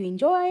 Hope you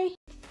enjoy.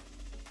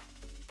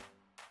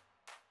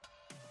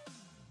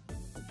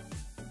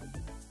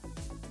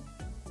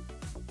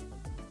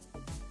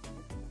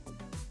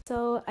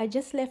 So I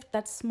just left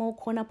that small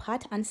corner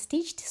part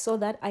unstitched so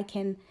that I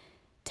can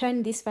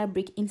turn this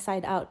fabric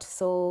inside out.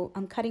 So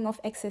I'm cutting off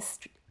excess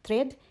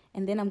thread,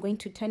 and then I'm going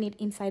to turn it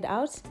inside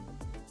out.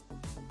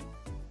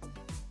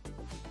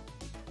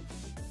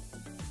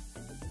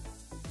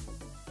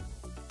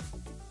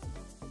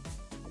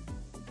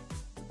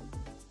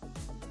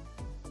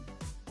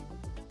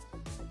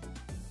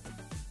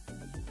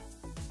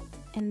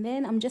 And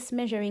then I'm just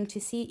measuring to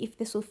see if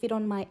this will fit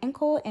on my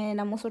ankle, and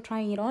I'm also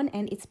trying it on,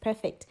 and it's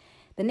perfect.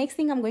 The next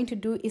thing I'm going to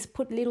do is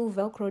put little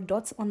Velcro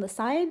dots on the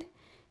side.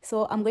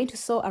 So I'm going to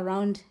sew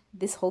around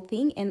this whole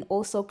thing and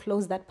also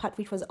close that part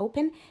which was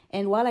open.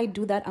 And while I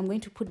do that, I'm going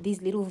to put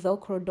these little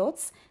Velcro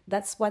dots.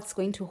 That's what's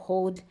going to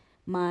hold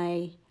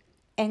my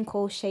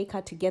ankle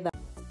shaker together.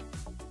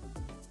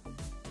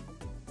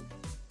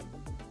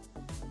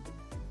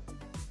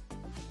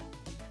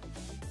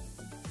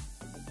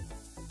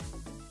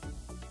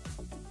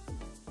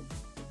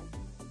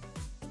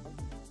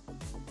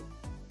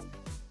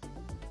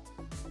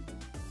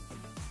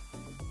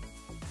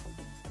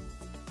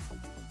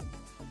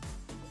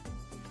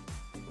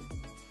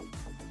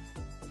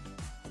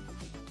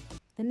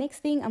 The next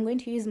thing, I'm going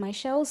to use my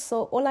shells.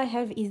 So all I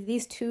have is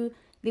these two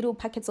little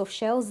packets of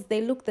shells.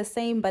 They look the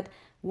same, but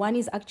one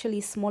is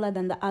actually smaller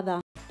than the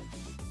other.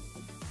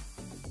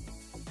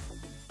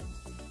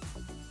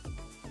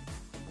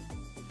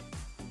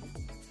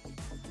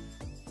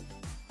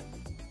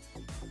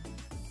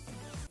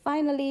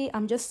 Finally,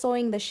 I'm just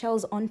sewing the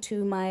shells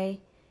onto my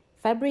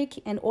fabric,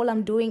 and all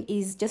I'm doing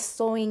is just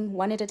sewing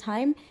one at a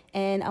time,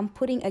 and I'm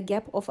putting a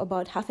gap of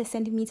about 1/2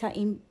 centimeter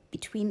in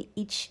between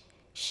each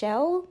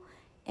shell.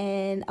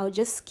 And I'll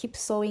just keep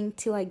sewing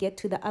till I get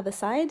to the other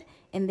side,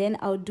 and then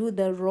I'll do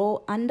the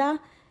row under,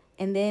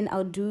 and then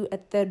I'll do a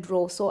third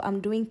row. So I'm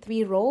doing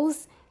 3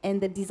 rows, and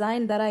the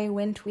design that I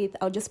went with,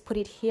 I'll just put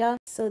it here.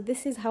 So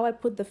this is how I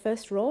put the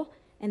first row,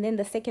 and then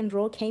the second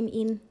row came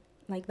in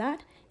like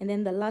that, and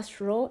then the last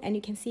row, and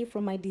you can see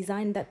from my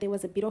design that there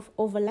was a bit of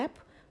overlap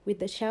with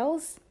the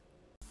shells.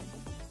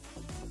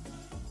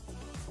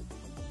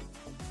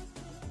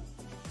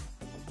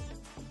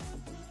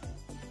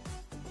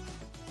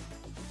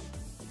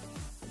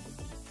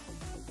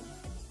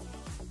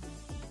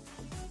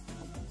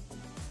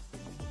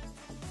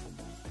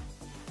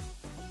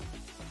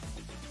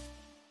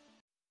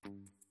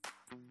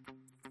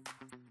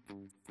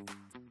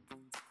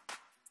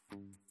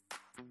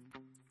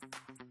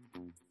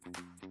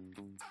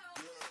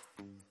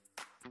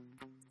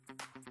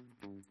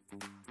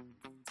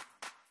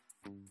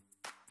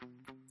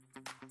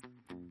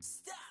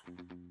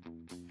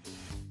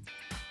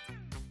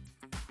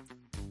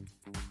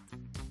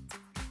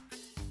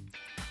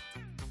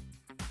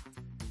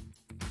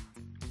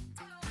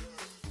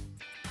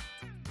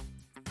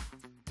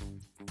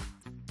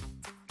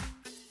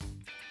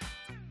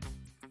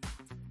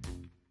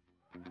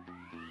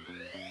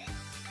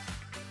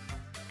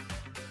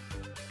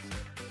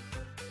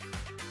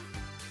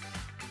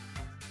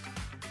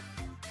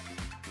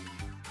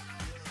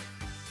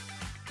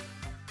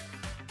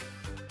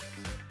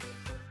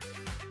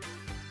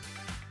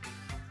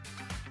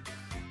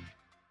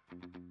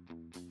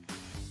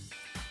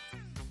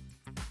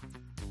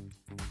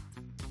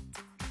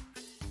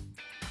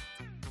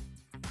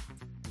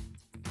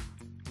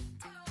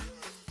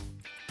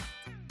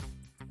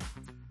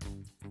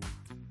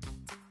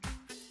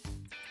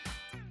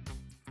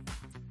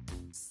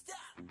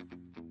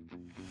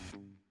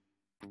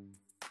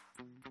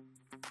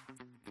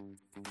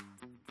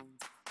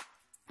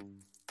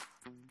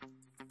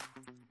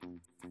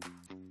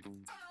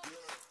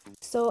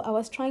 So I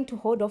was trying to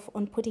hold off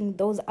on putting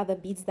those other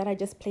beads that I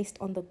just placed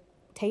on the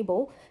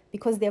table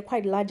because they're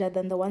quite larger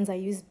than the ones I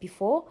used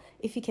before.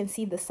 If you can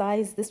see the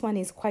size, this one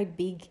is quite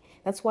big.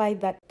 That's why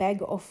that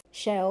bag of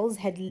shells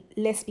had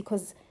less,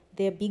 because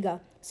they're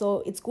bigger.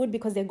 So it's good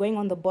because they're going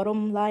on the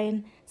bottom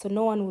line, so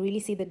no one will really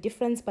see the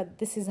difference, but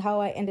this is how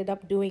I ended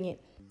up doing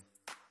it.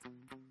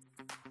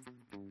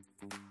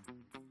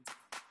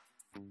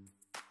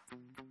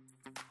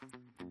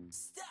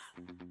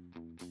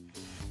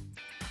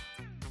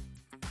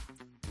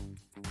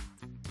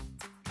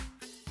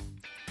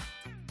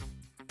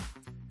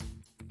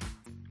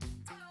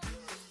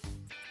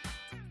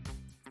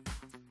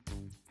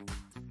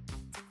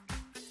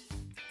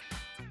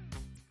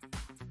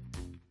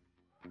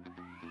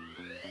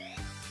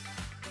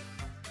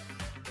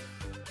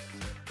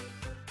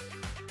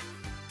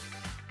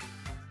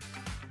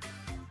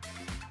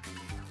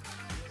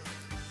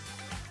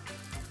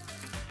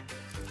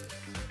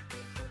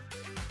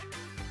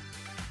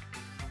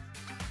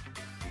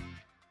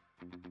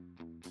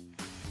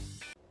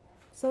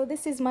 So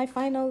this is my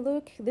final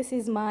look. This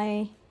is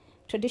my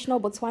traditional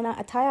Botswana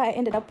attire. I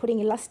ended up putting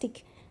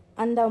elastic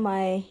under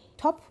my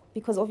top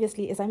because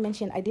obviously, as I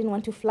mentioned, I didn't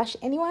want to flash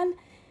anyone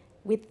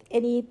with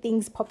any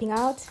things popping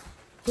out.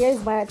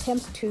 Here's my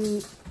attempt to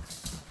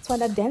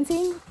Botswana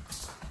dancing.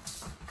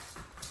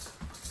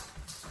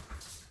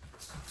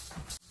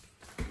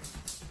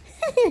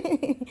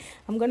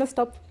 I'm gonna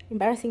stop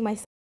embarrassing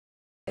myself.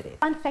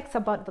 Fun facts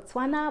about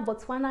Botswana.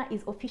 Botswana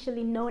is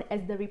officially known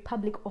as the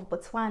Republic of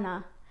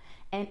Botswana,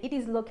 and it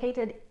is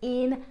located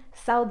in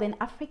Southern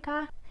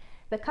Africa.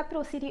 The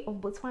capital city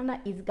of Botswana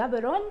is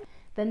Gaborone.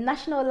 The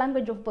national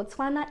language of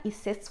Botswana is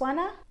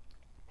Setswana.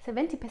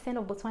 70%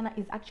 of Botswana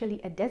is actually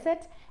a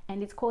desert,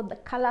 and it's called the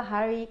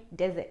Kalahari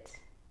Desert.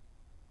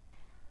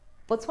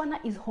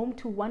 Botswana is home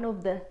to one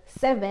of the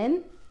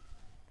 7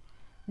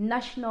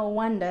 national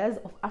wonders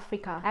of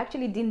Africa. I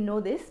actually didn't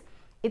know this.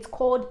 It's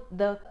called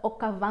the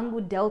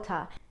Okavango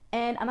Delta.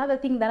 And another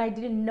thing that I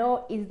didn't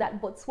know is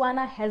that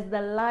Botswana has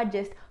the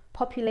largest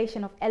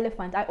population of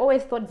elephants. I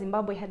always thought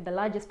Zimbabwe had the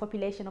largest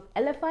population of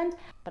elephants,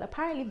 but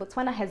apparently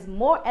Botswana has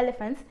more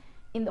elephants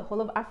in the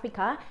whole of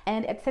Africa.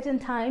 And at certain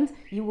times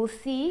you will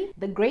see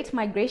the Great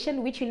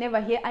Migration, which you never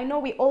hear. I know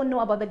we all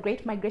know about the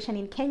Great Migration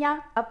in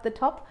Kenya up the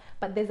top,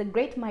 but there's a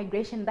Great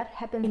Migration that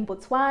happens in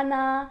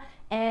Botswana,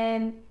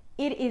 and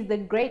it is the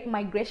Great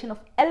Migration of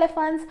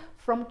elephants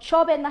from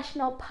Chobe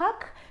National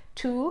Park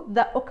to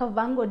the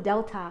Okavango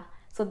Delta.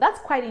 So that's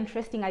quite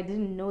interesting. I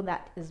didn't know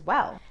that as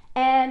well.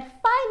 And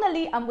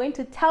finally, I'm going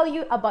to tell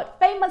you about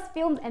famous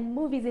films and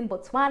movies in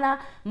Botswana.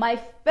 My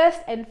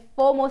first and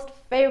foremost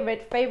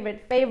favorite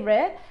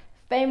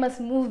famous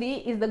movie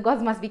is The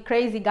Gods Must Be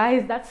Crazy,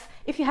 guys. That's,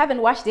 if you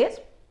haven't watched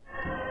it,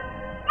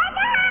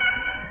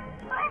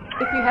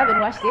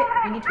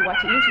 you need to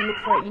watch it. You need to look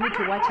for it. You need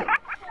to watch it.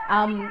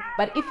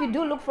 But if you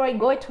do look for it,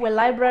 go to a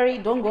library.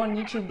 Don't go on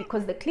YouTube,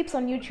 because the clips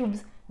on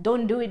YouTube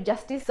don't do it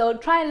justice. So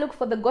try and look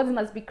for The Gods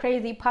Must Be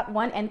Crazy Part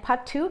 1 and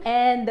Part 2.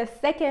 And the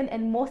second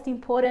and most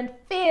important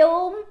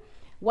film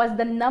was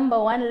The Number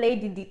One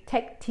Lady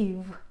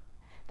Detective.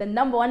 The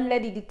Number One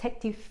Lady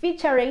Detective,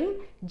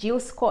 featuring Jill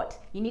Scott.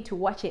 You need to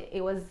watch it.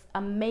 It was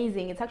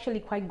amazing. It's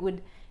actually quite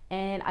good,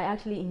 and I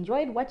actually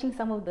enjoyed watching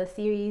some of the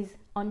series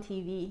on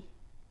TV.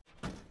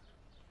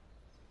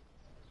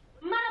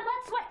 Ma,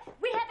 what's what?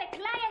 We have a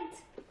client.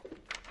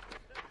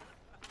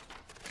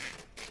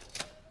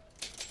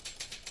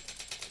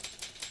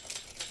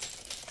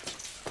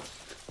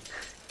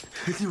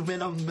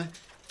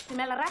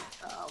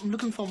 I'm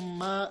looking for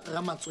Ma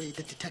Ramatswe,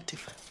 the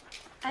detective.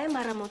 I am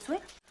Maramotswe.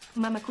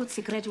 Mama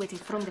Kutsi graduated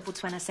from the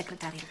Botswana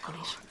Secretariat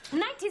College.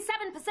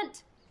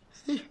 97%.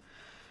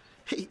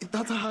 Hey,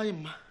 that's a high,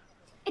 Ma.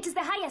 It is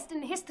the highest in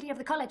the history of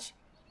the college.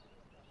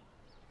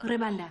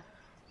 Rebanda,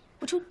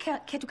 would you care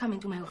to come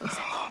into my office?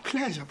 Oh,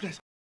 pleasure.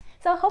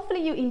 So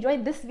hopefully you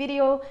enjoyed this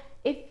video.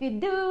 If you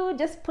do,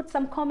 just put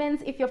some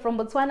comments. If you're from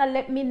Botswana,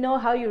 let me know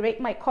how you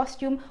rate my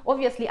costume.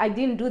 Obviously, I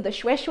didn't do the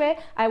shweshwe.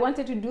 I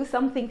wanted to do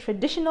something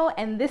traditional,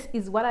 and this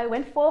is what I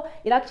went for.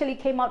 It actually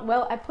came out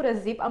well. I put a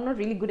zip. I'm not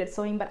really good at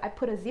sewing, but I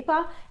put a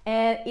zipper,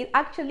 and it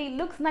actually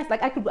looks nice.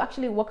 Like I could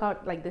actually walk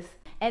out like this.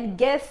 And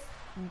guess,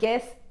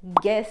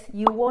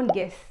 you won't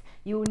guess.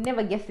 You will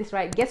never guess this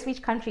right. Guess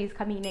which country is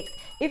coming next.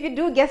 If you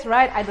do guess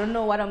right, I don't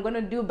know what I'm gonna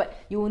do, but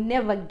you will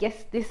never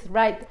guess this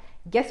right.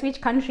 Guess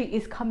which country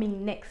is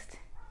coming next.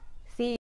 See?